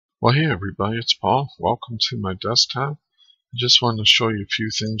Well, hey everybody, it's Paul. Welcome to my desktop. I just wanted to show you a few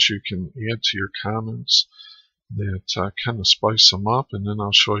things you can add to your comments that kind of spice them up, and then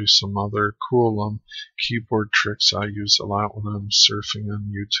I'll show you some other cool keyboard tricks I use a lot when I'm surfing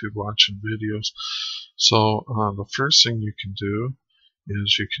on YouTube watching videos. So the first thing you can do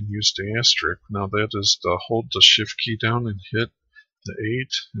is you can use the asterisk. Now that is to hold the shift key down and hit the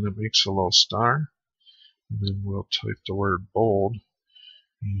 8, and it makes a little star. And then we'll type the word bold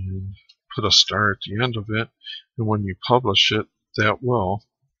and put a star at the end of it, and when you publish it, that will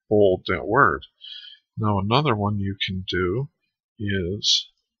bold that word. Now another one you can do is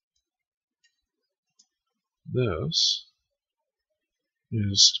this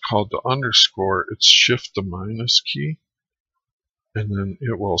is called the underscore. It's shift the minus key, and then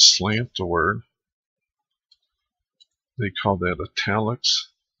it will slant the word. They call that italics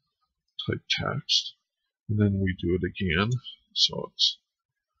type text, and then we do it again, so it's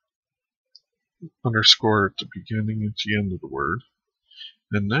underscore at the beginning and the end of the word.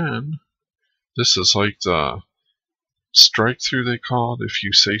 And then this is like the strike through, they call it. If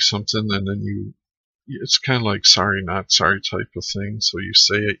you say something and then it's kind of like sorry not sorry type of thing. So you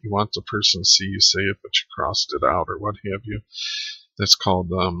say it, you want the person to see you say it, but you crossed it out or what have you. That's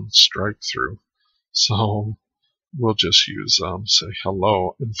called strike through. So we'll just use say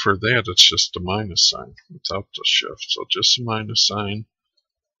hello, and for that it's just a minus sign without the shift. So just a minus sign,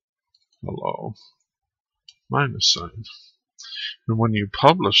 hello, minus sign. And when you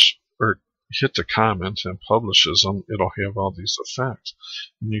publish or hit the comment and publishes them, it'll have all these effects.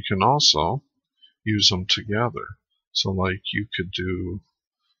 And you can also use them together. So like you could do,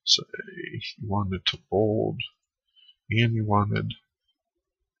 say you wanted to bold, and you wanted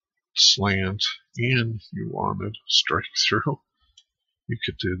slant, and you wanted strike through. You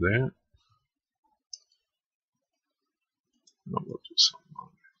could do that. We'll do something on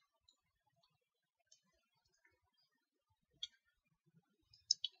it.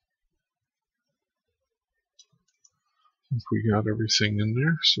 I think we got everything in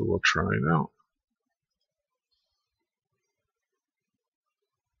there, so we'll try it out.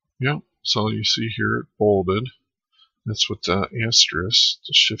 Yep, so you see here it bolded. That's with the asterisk,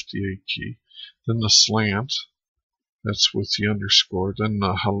 the shift the 8 key. Then the slant, that's with the underscore. Then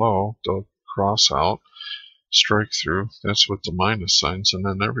the hello, the cross out. Strike through, that's with the minus signs, and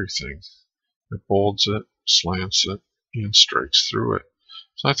then everything. It bolds it, slants it, and strikes through it.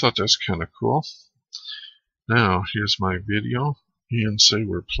 So I thought that's kind of cool. Now, here's my video, and say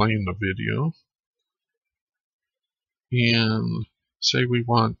we're playing the video, and say we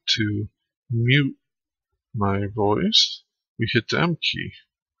want to mute my voice. We hit the M key,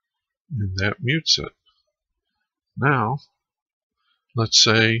 and that mutes it. Now, let's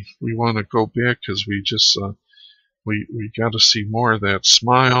say we want to go back because we just we got to see more of that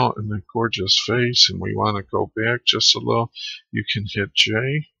smile and that gorgeous face, and we want to go back just a little. You can hit J,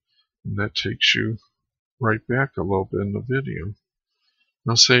 and that takes you right back a little bit in the video.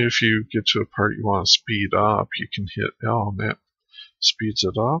 Now say if you get to a part you want to speed up, you can hit L, and that speeds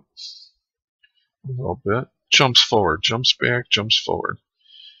it up a little bit. Jumps forward, jumps back, jumps forward.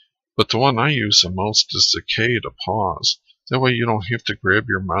 But the one I use the most is the K to pause. That way you don't have to grab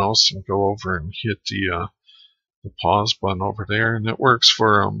your mouse and go over and hit the pause button over there, and it works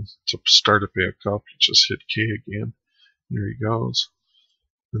for to start it back up. You just hit K again. There he goes.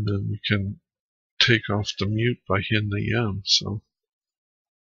 And then you can take off the mute by hitting the M. So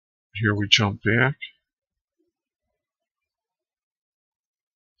here we jump back.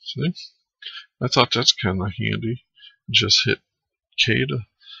 See? I thought that's kind of handy. Just hit K to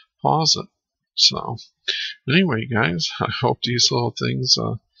pause it. So anyway, guys, I hope these little things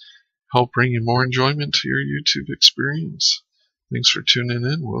help bring you more enjoyment to your YouTube experience. Thanks for tuning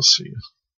in. We'll see you.